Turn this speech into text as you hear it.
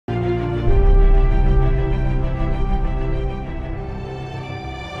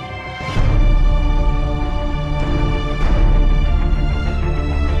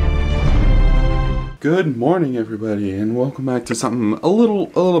Good morning, everybody, and welcome back to something a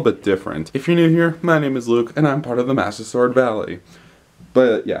little bit different. If you're new here, my name is Luke, and I'm part of the Master Sword Valley.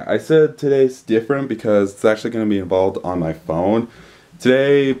 But yeah, I said today's different because it's actually going to be involved on my phone.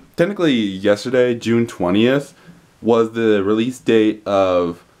 Today, technically yesterday, June 20th, was the release date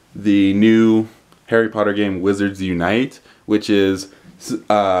of the new Harry Potter game Wizards Unite, which is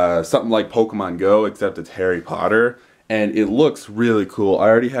something like Pokemon Go, except it's Harry Potter. And it looks really cool. I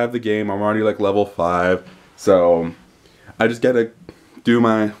already have the game. I'm already like level 5. So I just gotta do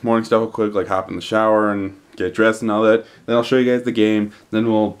my morning stuff real quick, like hop in the shower and get dressed and all that. Then I'll show you guys the game.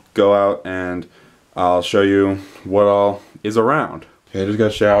 Then we'll go out and I'll show you what all is around. Okay, I just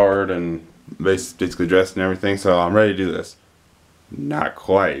got showered and basically dressed and everything, so I'm ready to do this. Not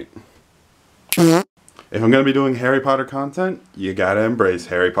quite. If I'm gonna be doing Harry Potter content, you gotta embrace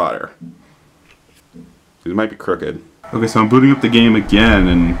Harry Potter. It might be crooked. Okay, so I'm booting up the game again,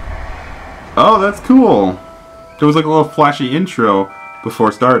 and oh, that's cool. There was like a little flashy intro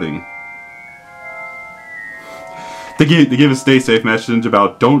before starting. They give a stay safe message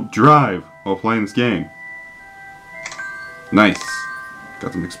about don't drive while playing this game. Nice.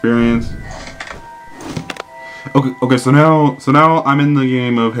 Got some experience. Okay, so now I'm in the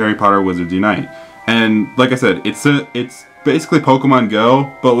game of Harry Potter Wizards Unite. And like I said, it's basically Pokemon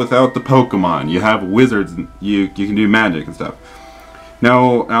Go, but without the Pokemon. You have wizards, and you can do magic and stuff.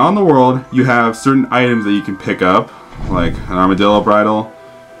 Now on the world, you have certain items that you can pick up, like an armadillo bridle.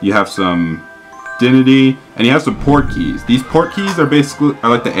 You have some Dinity, and you have some port keys. These port keys are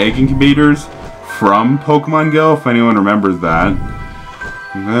like the egg incubators from Pokemon Go, if anyone remembers that.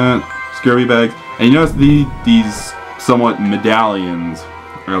 And that scurvy bags, and you notice these somewhat medallions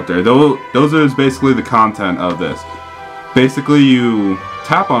out there. Those are basically the content of this. Basically, you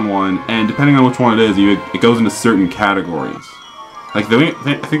tap on one, and depending on which one it is, it goes into certain categories. Like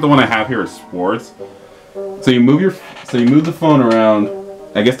I think the one I have here is sports. So you move the phone around,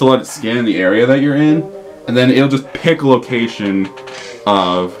 I guess, to let it scan the area that you're in, and then it'll just pick a location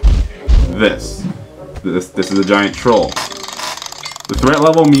of this. This is a giant troll. The threat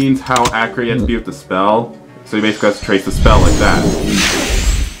level means how accurate you have to be with the spell. So you basically have to trace the spell like that.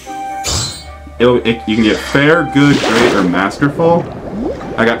 You can get fair, good, great, or masterful.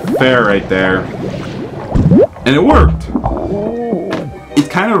 I got fair right there. And it worked! It's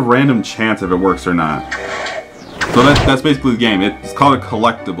kind of random chance if it works or not. So that's basically the game. It's called a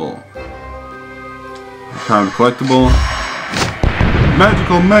collectible.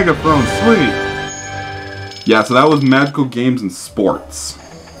 Magical Megaphone, sweet! Yeah, so that was magical games and sports.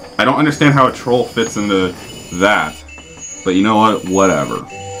 I don't understand how a troll fits into that. But you know what? Whatever.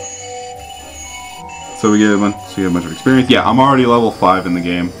 So we get a bunch of experience. Yeah, I'm already level 5 in the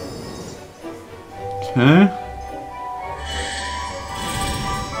game. Okay.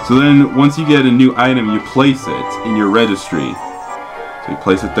 So then, once you get a new item, you place it in your registry. So you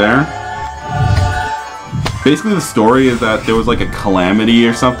place it there. Basically, the story is that there was like a calamity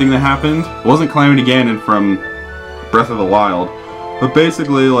or something that happened. It wasn't Calamity Ganon from Breath of the Wild, but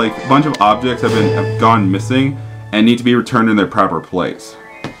basically, like a bunch of objects have gone missing and need to be returned in their proper place.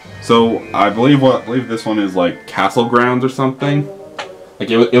 So I believe this one is like Castle Grounds or something. Like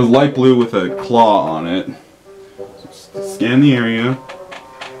it was light blue with a claw on it. So scan the area,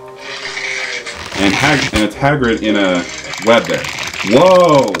 and it's Hagrid in a web there.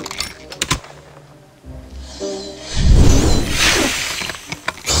 Whoa!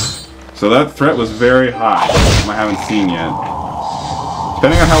 So that threat was very high. I haven't seen yet.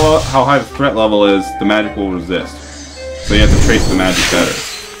 Depending on how high the threat level is, the magic will resist. So you have to trace the magic better.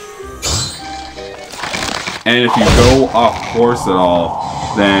 And if you go off course at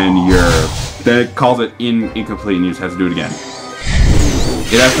all, then it calls it incomplete and you just have to do it again.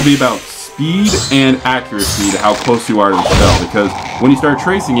 It has to be about speed and accuracy to how close you are to the spell, because when you start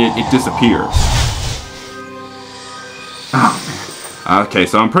tracing it, it disappears. Oh, man. Okay,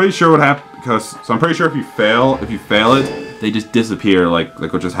 so I'm pretty sure what happened, so I'm pretty sure if you fail it, they just disappear like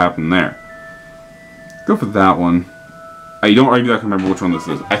what just happened there. Go for that one. I don't exactly remember which one this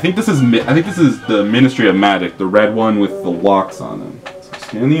is. I think this is the Ministry of Magic, the red one with the locks on them. So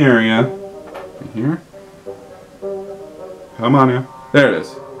scan the area. Right here. Come on now. There it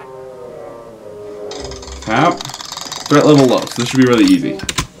is. Tap. Threat level low, so this should be really easy.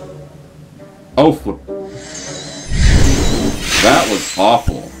 Oh, flip. That was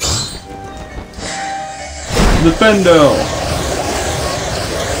awful. Defendo!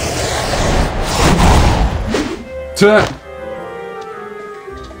 Tap.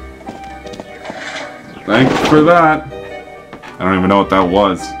 Thanks for that. I don't even know what that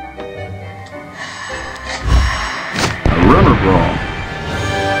was. A River Brawl.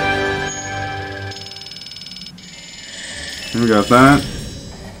 we got that.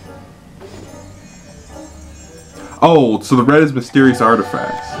 Oh, so the red is mysterious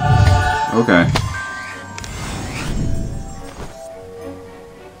artifacts. Okay.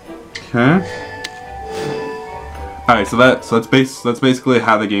 Okay. Alright, so that's basically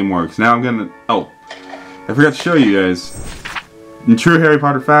how the game works. Now I'm gonna... Oh, I forgot to show you guys. In true Harry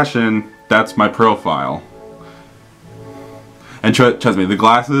Potter fashion, that's my profile. And trust me, the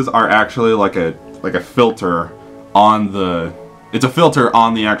glasses are actually like a filter on the... It's a filter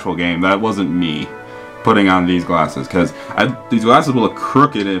on the actual game. That wasn't me putting on these glasses, because these glasses will look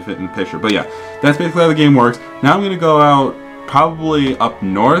crooked if it in the picture. But yeah, that's basically how the game works. Now I'm gonna go out probably up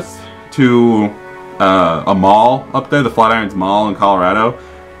north to a mall up there, the Flatirons Mall in Colorado,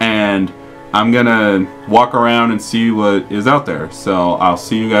 and I'm gonna walk around and see what is out there. So I'll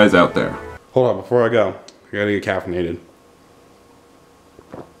see you guys out there. Hold on, before I go, I gotta get caffeinated.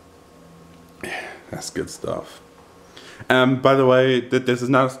 That's good stuff. By the way, this is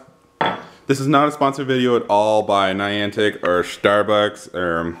not a sponsored video at all by Niantic or Starbucks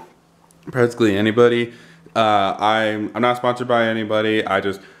or practically anybody. I'm not sponsored by anybody. I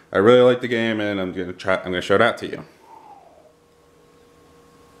really like the game, and I'm gonna show that to you.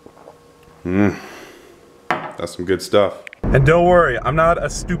 That's some good stuff. And don't worry, I'm not a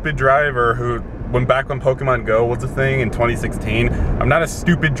stupid driver who, back when Pokemon Go was a thing in 2016, I'm not a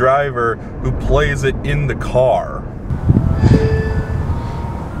stupid driver who plays it in the car.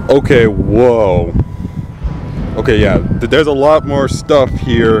 Okay, whoa. Okay, yeah, there's a lot more stuff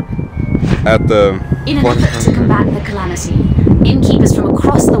here at the... In an effort to combat the calamity, innkeepers from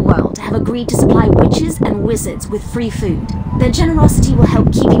across the world have agreed to supply witches and wizards with free food. Their generosity will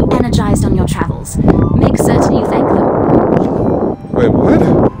help keep you energized on your travels. Make certain you thank them. Wait, what?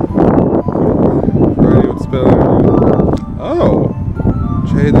 Oh!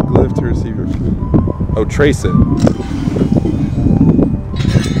 Trade the glyph to receive your food. Oh, trace it.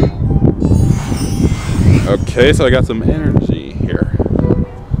 Okay, so I got some energy here.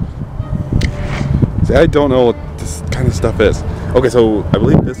 See, I don't know what this kind of stuff is. Okay, so I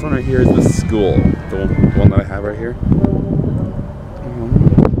believe this one right here is the school. The one that I have right here.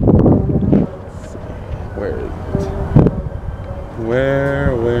 Where is it?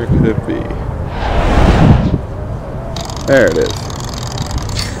 Where could it be? There it is.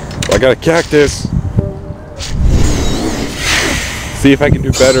 Well, I got a cactus. See if I can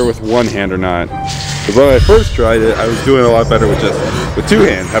do better with one hand or not. Because when I first tried it, I was doing a lot better with two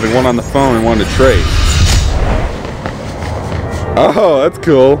hands, having one on the phone and one to trace. Oh, that's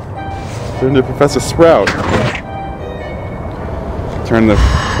cool. Turn to Professor Sprout. Turn the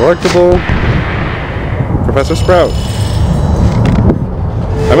collectible. Professor Sprout.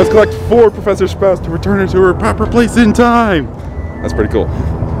 I must collect 4 Professor Sprouts to return her to her proper place in time. That's pretty cool.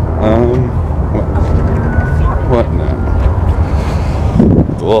 What now?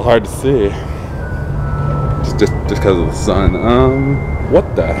 It's a little hard to see. Just because of the sun.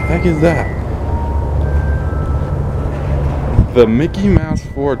 What the heck is that? The Mickey Mouse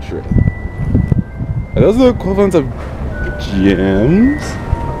Fortress. Are those the equivalents of gems?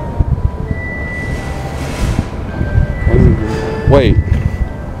 Wait,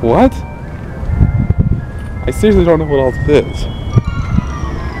 what? I seriously don't know what all this is.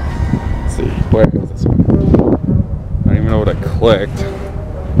 Let's see, where is this one? I don't even know what I clicked.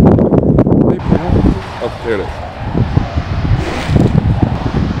 Oh, there it is.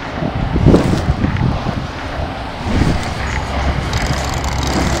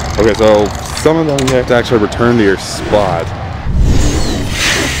 Okay, so some of them you have to actually return to your spot.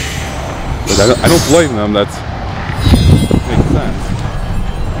 But I don't blame them, that makes sense.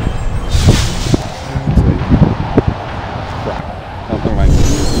 Oh, never mind.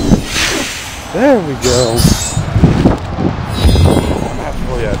 There we go. Not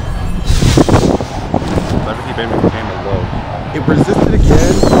full yet. Never keep aiming the camera low. It resisted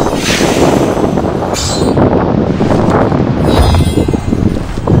again.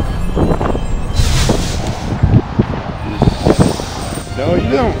 No, you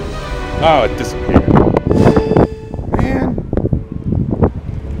don't. Oh, it disappeared. Man.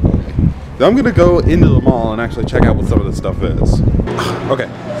 Okay. Now I'm gonna go into the mall and actually check out what some of this stuff is. Okay.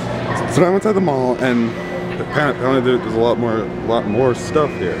 So now I'm inside the mall, and apparently there's a lot more stuff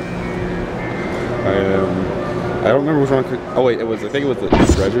here. I don't remember which one. Oh wait, I think it was the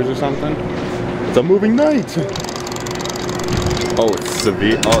treasures or something. It's a moving night. Oh, it's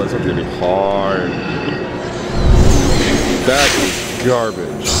severe. Oh, this one's gonna be hard. That is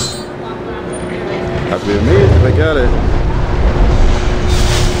garbage. Have to be amazed if I got it.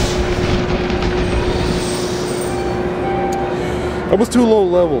 That was too low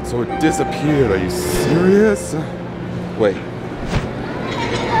leveled, so it disappeared. Are you serious? Wait.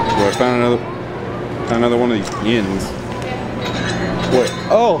 found another one of these inns. Wait,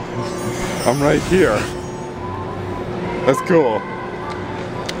 oh, I'm right here. That's cool.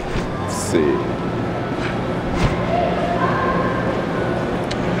 Let's see.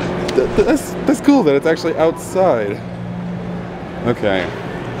 That's cool that it's actually outside. Okay.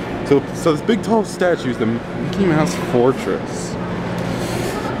 So this big tall statue is the Mickey Mouse Fortress.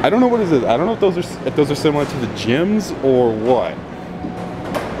 I don't know what it is. I don't know if those are similar to the gyms or what.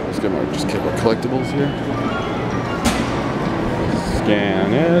 Just get my collectibles here.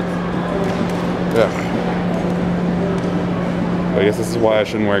 Scan it. Yeah. I guess this is why I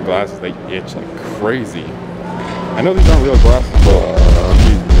shouldn't wear glasses. They itch like crazy. I know these aren't real glasses, but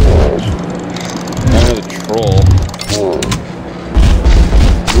another troll. Whoop.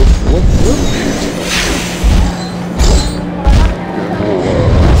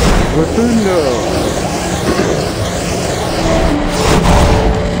 What the no?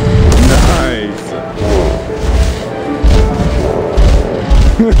 Nice.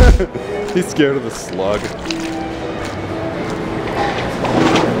 He's scared of the slug. It's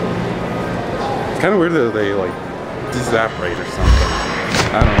kind of weird that they like disaparate or something.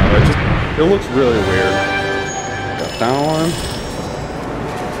 I don't know. It looks really weird. Got that one.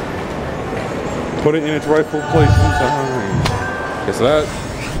 Put it in its rightful place in time. Okay, so that's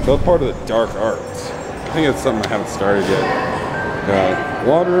part of the dark arts. I think it's something I haven't started yet. Got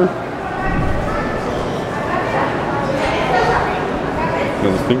water.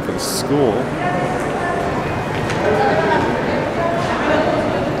 Another thing for the school.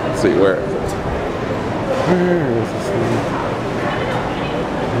 Let's see, where is it? Where is this thing?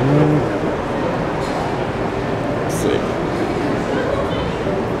 Let's see.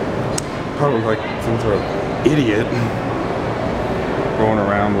 Probably like some sort of idiot going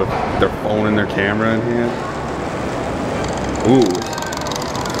around with their phone and their camera in hand. Ooh.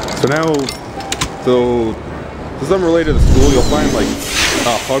 So something related to school, you'll find like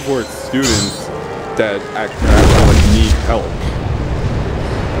Hogwarts students that actually like need help.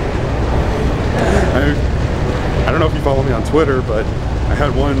 I don't know if you follow me on Twitter, but I had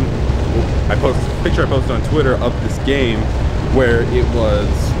a picture I posted on Twitter of this game where it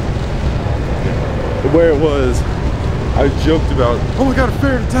was I joked about, oh my god, a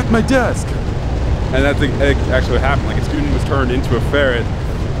ferret attacked my desk, and that's actually what happened. Like a student was turned into a ferret,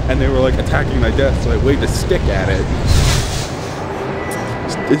 and they were like attacking my desk, so I waved a stick at it.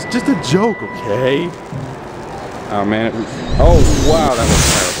 It's just a joke, okay? Oh man, oh wow, that was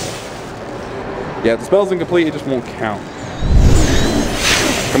terrible. Yeah, if the spell's incomplete, it just won't count.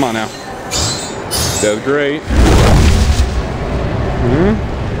 Come on now. That was great.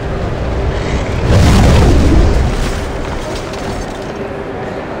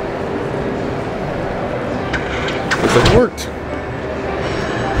 Looks like it worked.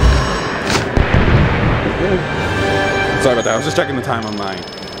 Okay. Sorry about that. I was just checking the time on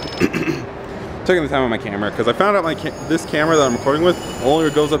my camera because I found out this camera that I'm recording with only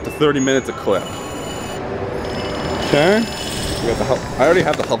goes up to 30 minutes a clip. Okay. I already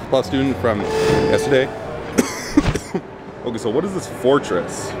have the Hufflepuff student from yesterday. Okay, so what is this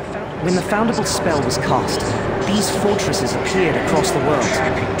fortress? When the Foundable spell was cast, these fortresses appeared across the world,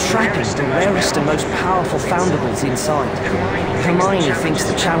 trapping the rarest and most powerful Foundables inside. Hermione thinks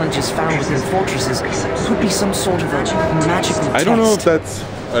the challenges found within fortresses could be some sort of a magical test. I don't know if that's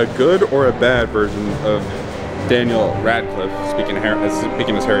a good or a bad version of Daniel Radcliffe speaking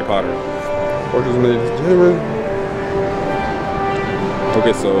as Harry Potter.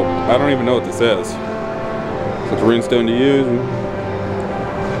 Okay, so I don't even know what this is. So it's runestone to use.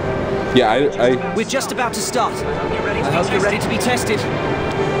 Yeah, We're just about to start. I hope you're ready to be tested.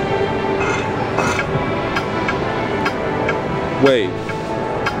 Wait.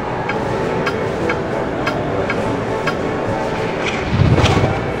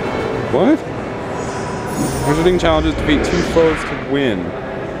 What? Wizarding challenges defeat 2 foes to win.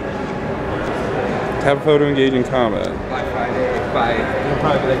 Have a photo engage in combat. Black Friday, it'll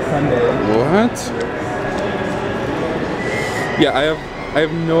probably be like Sunday. What? Yeah, I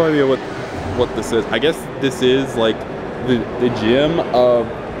have no idea what this is. I guess this is like the gym of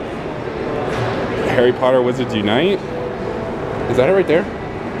Harry Potter Wizards Unite. Is that it right there?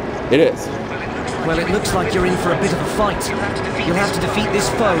 It is. Well, it looks like you're in for a bit of a fight. You'll have to defeat this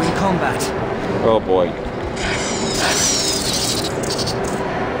foe in combat. Oh boy.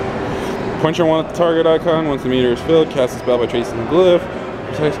 Punch your one at the target icon. Once the meter is filled, cast a spell by tracing the glyph.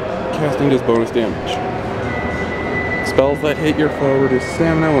 Casting does bonus damage. Spells that hit your foe reduce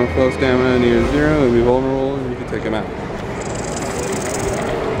stamina. When a foe's stamina near 0, they'll be vulnerable and you can take them out.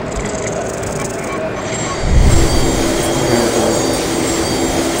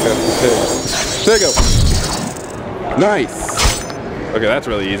 Cast Protego. Nice. Okay, that's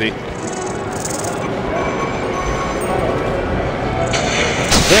really easy.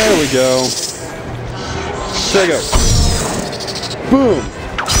 There we go. Protego. Boom.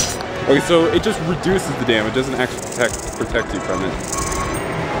 Okay, so it just reduces the damage. It doesn't actually protect you from it.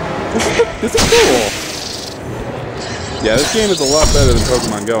 This is cool. Yeah, this game is a lot better than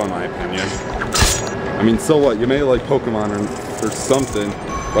Pokemon Go in my opinion. I mean, so what? You may like Pokemon or something,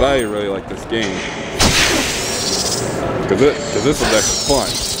 but I really like this game. Because this was actually fun.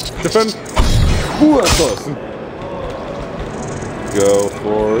 Defend. Ooh, that's close. Go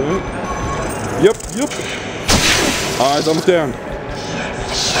for it. Yep. It's almost down.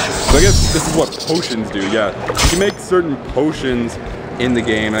 So I guess this is what potions do, yeah. You can make certain potions in the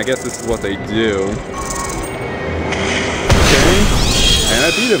game, and I guess this is what they do. Okay, and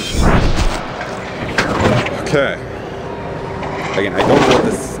I beat him. Okay. Again, I don't know what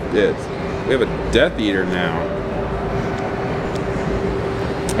this is. We have a Death Eater now.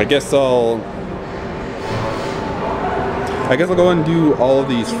 I guess I'll go and do all of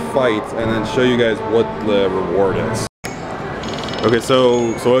these fights and then show you guys what the reward is. Okay,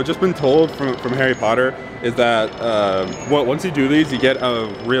 so I've just been told from Harry Potter is that once you do these, you get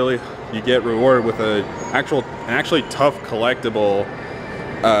rewarded with an actually tough collectible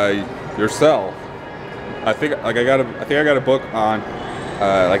yourself. I think I got a book on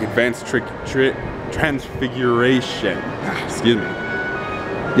like advanced transfiguration. Excuse me.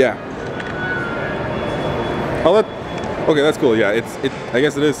 Yeah. Okay, that's cool. Yeah, I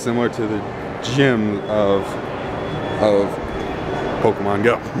guess it is similar to the gym of Pokemon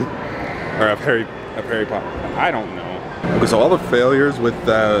Go or of Harry Potter. I don't know. Okay, so all the failures with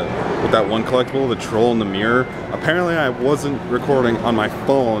that one collectible, the troll in the mirror. Apparently, I wasn't recording on my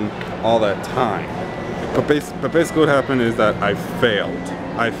phone all that time. But basically, what happened is that I failed.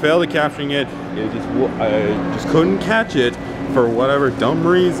 I failed at capturing it. I just couldn't catch it for whatever dumb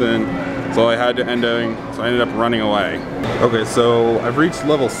reason. So I ended up running away. Okay, so I've reached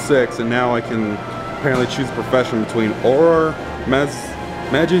level 6, and now I can apparently choose a profession between Auror,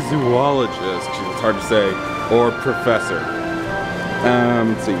 Magizoologist, it's hard to say, or Professor.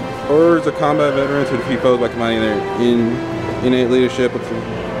 Let's see. Aurors are combat veterans who defeat foes by combining their innate leadership with a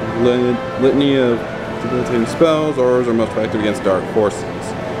litany of debilitating spells. Aurors are most effective against dark forces.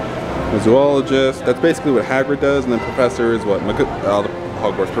 A zoologist, that's basically what Hagrid does, and then Professor is what all the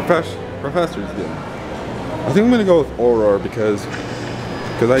Hogwarts professors do. I think I'm gonna go with Auror because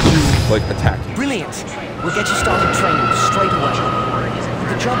I choose like attacking. Brilliant! We'll get you started training straight away.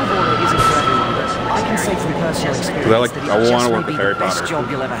 The job of Auror isn't for everyone, but I can say from personal experience that it just may be the best job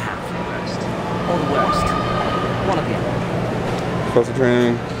you'll ever have. Or the worst. One of the other. Professor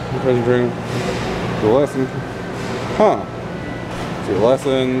training, the lesson. Huh. So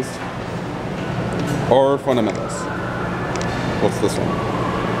lessons or fundamentals. What's this one?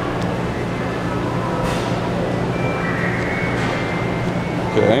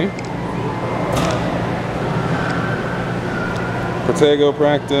 Okay. Protego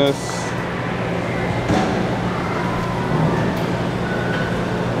practice.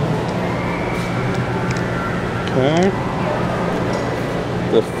 Okay.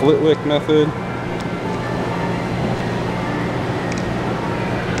 The Flitwick method.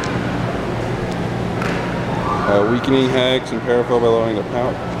 Weakening Hex and Parafoil by lowering the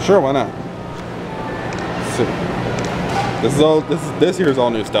power. Sure, why not? Let's see. This here is all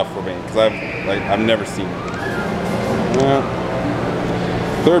new stuff for me because I've never seen it.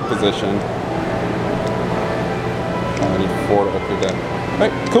 Third position. I need 4 to upgrade that.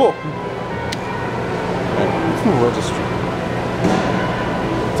 Alright, cool. Alright, what's my registry?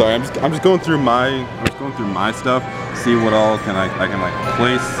 Sorry, I'm just going through my stuff, see what all I can like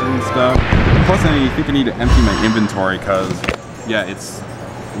place and stuff. Plus, I think I need to empty my inventory because yeah, it's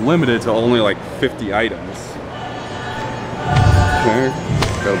limited to only like 50 items. Okay,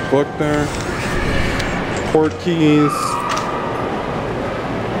 got a book there. Port keys.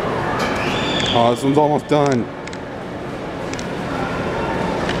 Oh, this one's almost done.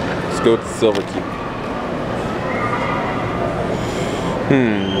 Let's go with the silver key.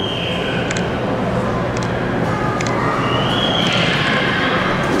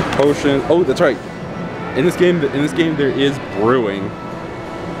 Potion. Oh, that's right. In this game there is brewing,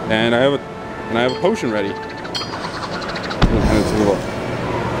 and I have a potion ready.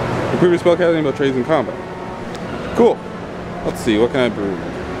 Improve your spellcasting about trades in combat. Cool. Let's see. What can I brew?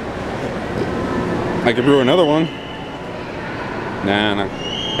 I can brew another one. Nah.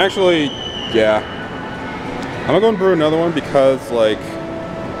 Actually, yeah. I'm gonna go and brew another one because like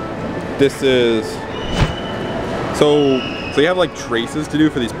this is so. So you have like traces to do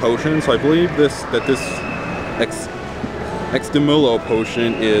for these potions. So I believe this Extimulo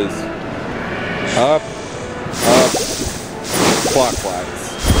potion is up, clockwise.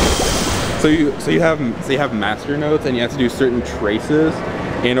 So you have master notes, and you have to do certain traces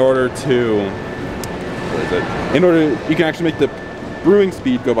in order to, what is it? In order you can actually make the brewing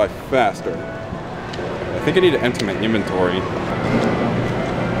speed go by faster. I think I need to empty my inventory.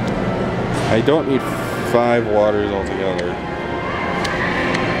 I don't need 5 waters altogether.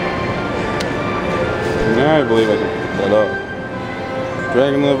 Now I believe I can pick that up.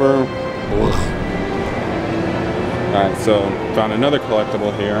 Dragon liver. Alright, so found another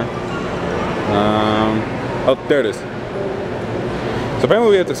collectible here. Oh, there it is. So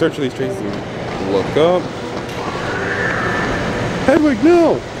apparently we have to search for these traces and look up. Hedwig,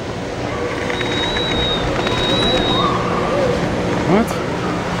 no! What?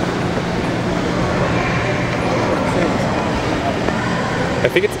 I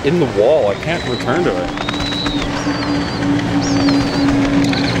think it's in the wall. I can't return to it.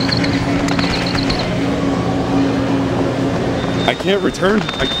 I can't return.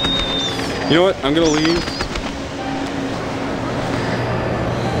 You know what? I'm gonna leave.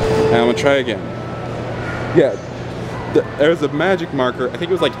 And I'm gonna try again. Yeah. There's a magic marker. I think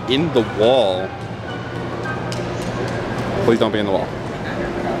it was like in the wall. Please don't be in the wall.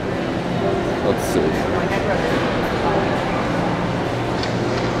 Let's see.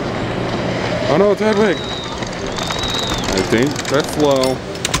 Oh no, it's Hedwig! Press slow.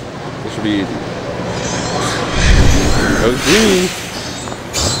 This should be easy. It was green.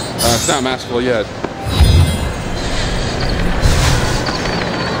 It's not masterful yet.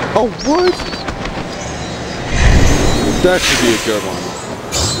 Oh, what? That should be a good one.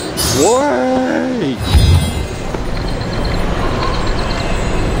 Wait!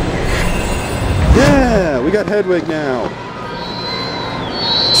 Yeah, we got Hedwig now.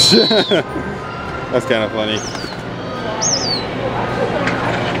 That's kind of funny.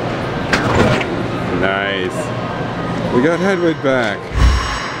 Nice. We got Hedwig back.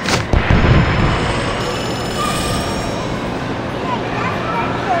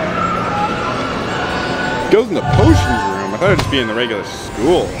 Goes in the potions room. I thought it'd just be in the regular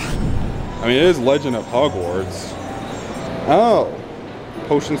school. I mean, it is Legend of Hogwarts. Oh.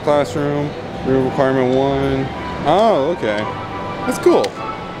 Potions classroom. Room requirement 1. Oh, okay. That's cool.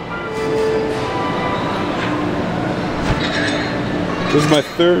 This is my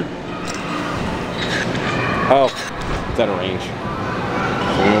third. Oh, it's out of range. So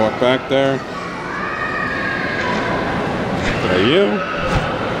I'm gonna walk back there. There you.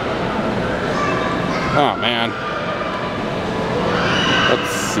 Oh man.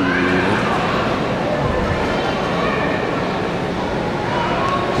 Let's see.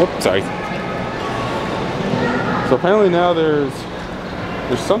 Whoops, sorry. So apparently now there's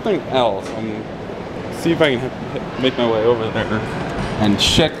something else. See if I can make my way over there and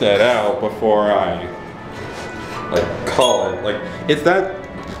check that out before I like call it. Like it's that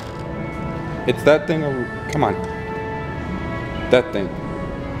thing. Come on, that thing.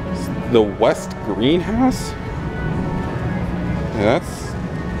 The West Greenhouse. Yeah,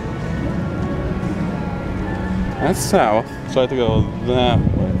 that's south. So I have to go that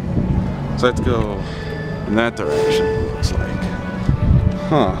way. So I have to go in that direction. It looks like.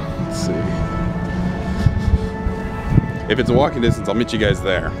 Huh. Let's see. If it's a walking distance, I'll meet you guys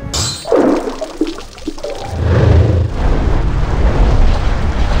there.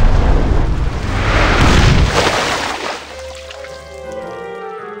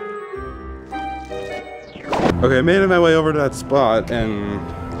 Okay, I made my way over to that spot, and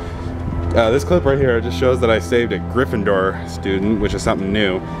this clip right here just shows that I saved a Gryffindor student, which is something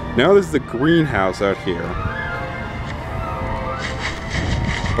new. Now this is the greenhouse out here.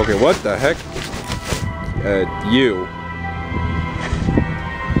 Okay, what the heck? You.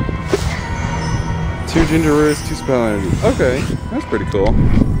 2 ginger roots, 2 spell energy. Okay, that's pretty cool.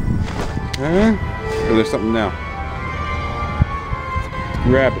 Okay. Oh, there's something now.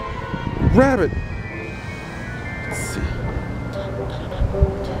 Grab it. Grab it! Let's see.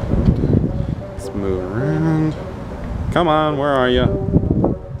 Let's move around. Come on, where are you?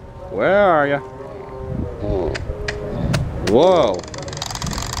 Where are you? Whoa.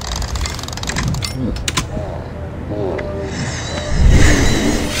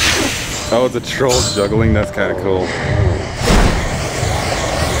 Oh, it's a troll juggling. That's kind of cool.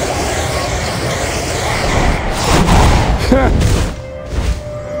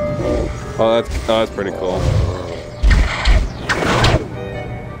 Oh, that's pretty cool.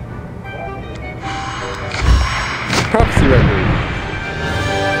 Prophecy record.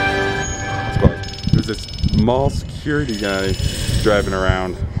 There's this mall security guy driving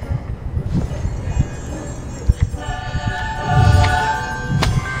around.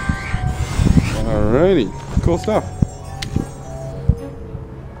 Alrighty, cool stuff.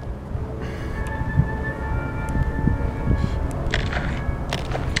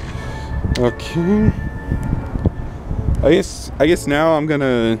 Okay. I guess now I'm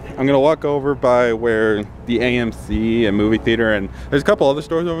gonna walk over by where the AMC and movie theater, and there's a couple other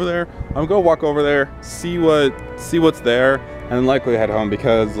stores over there. I'm gonna walk over there, see what's there, and likely head home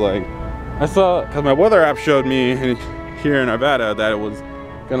because because my weather app showed me here in Nevada that it was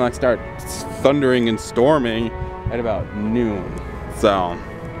gonna like start thundering and storming at about noon. So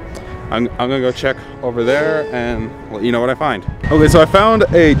I'm gonna go check over there and let you know what I find. Okay, so I found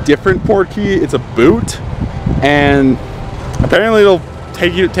a different port key. It's a boot, and apparently it'll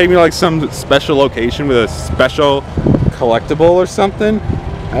take me to like some special location with a special collectible or something.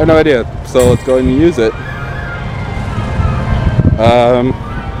 I have no idea. So let's go ahead and use it.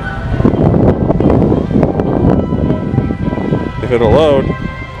 If it'll load. I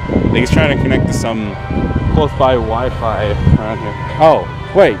think he's trying to connect to some close by Wi-Fi around here. Oh,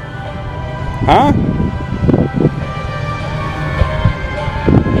 wait. Huh?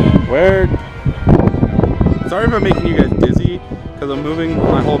 Where? Sorry if I'm making you guys dizzy, because I'm moving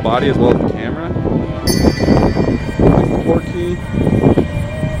my whole body as well as the camera. That's the port key.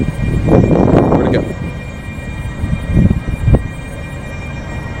 Where'd it go?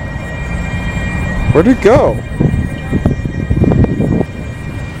 Where'd it go?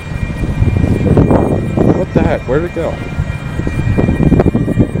 What the heck? Where'd it go?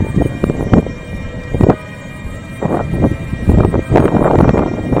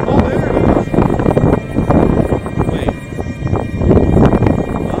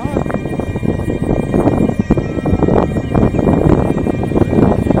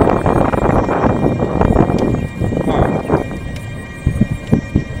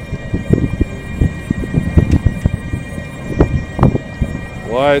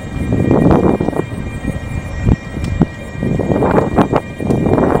 What?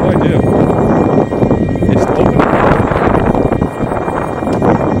 What do I do? It's open.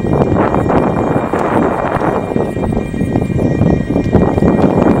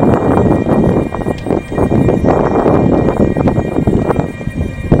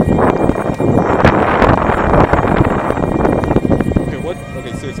 Okay, what?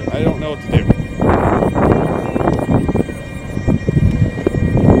 Okay, seriously, I don't know what to do.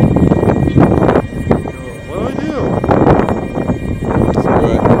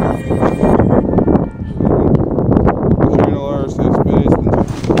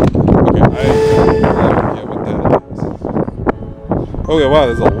 Okay, wow,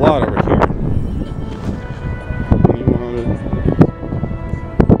 there's a lot over here.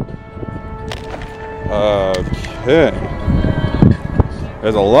 Okay.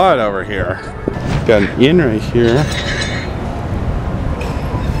 There's a lot over here. Got an inn right here.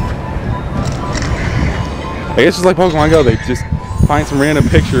 I guess it's like Pokemon Go, they just find some random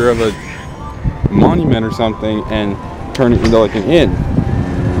picture of a monument or something and turn it into like an inn.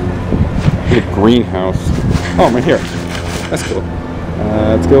 Like a greenhouse. Oh, I'm right here. That's cool.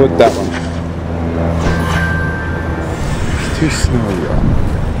 Let's go with that one. It's too snowy, y'all.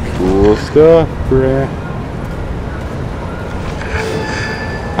 Cool stuff, bruh.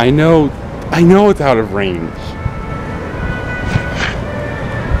 I know it's out of range.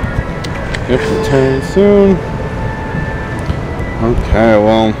 Yep, return soon. Okay,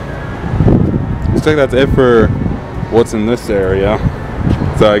 well, looks like that's it for what's in this area.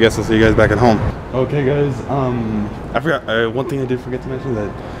 So I guess I'll see you guys back at home. Okay, guys. I forgot one thing I did forget to mention, that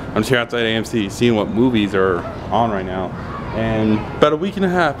I'm just here outside AMC seeing what movies are on right now, and about a week and a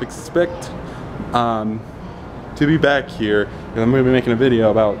half expect to be back here, because I'm going to be making a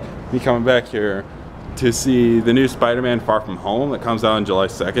video about me coming back here to see the new Spider-Man Far From Home that comes out on July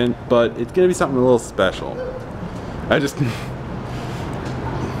 2nd, but it's going to be something a little special. I just find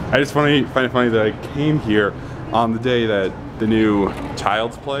it funny that I came here on the day that the new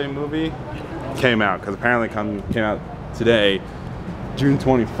Child's Play movie came out, because apparently it came out today, June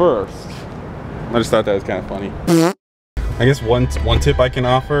 21st. I just thought that was kind of funny. I guess one tip I can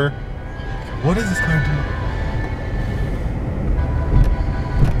offer. What is this car doing?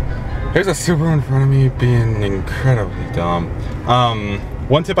 There's a Subaru in front of me being incredibly dumb.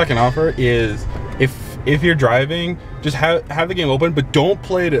 One tip I can offer is if you're driving, just have the game open, but don't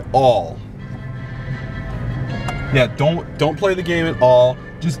play it at all. Yeah, don't play the game at all.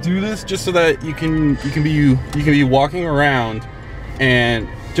 Just do this just so that you can be walking around, and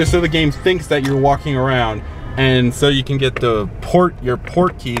just so the game thinks that you're walking around, and so you can get your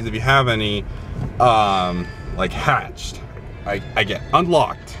port keys if you have any, like hatched. I get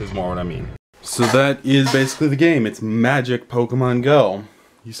unlocked is more what I mean. So that is basically the game. It's Magic Pokemon Go.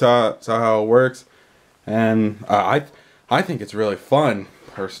 You saw how it works, and I think it's really fun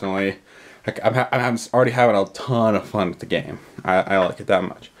personally. Like, I'm already having a ton of fun with the game. I like it that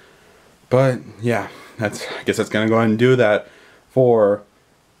much. But yeah, I guess that's gonna go ahead and do that for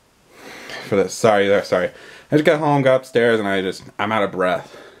this. Sorry. I just got home, got upstairs, and I'm out of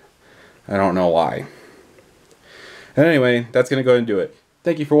breath. I don't know why. And anyway, that's gonna go ahead and do it.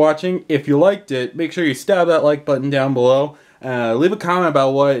 Thank you for watching. If you liked it, make sure you stab that like button down below. Leave a comment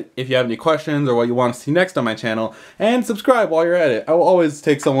about if you have any questions or what you want to see next on my channel, and subscribe while you're at it. I will always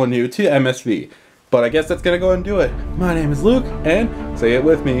take someone new to MSV. But I guess that's gonna go and do it. My name is Luke, and say it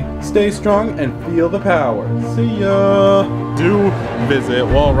with me: stay strong and feel the power. See ya! Do visit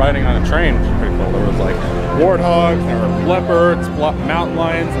while riding on a train, which is pretty cool. There was like warthogs, there were leopards, mountain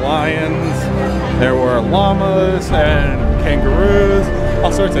lions, lions, there were llamas and kangaroos,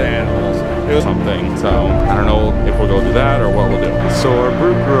 all sorts of animals. It was something, so I don't know if we'll go do that or what we'll do. So our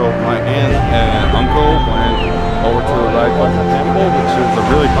group grew up, my aunt and uncle went over to a ride called Campbell, which is a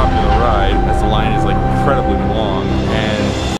really fun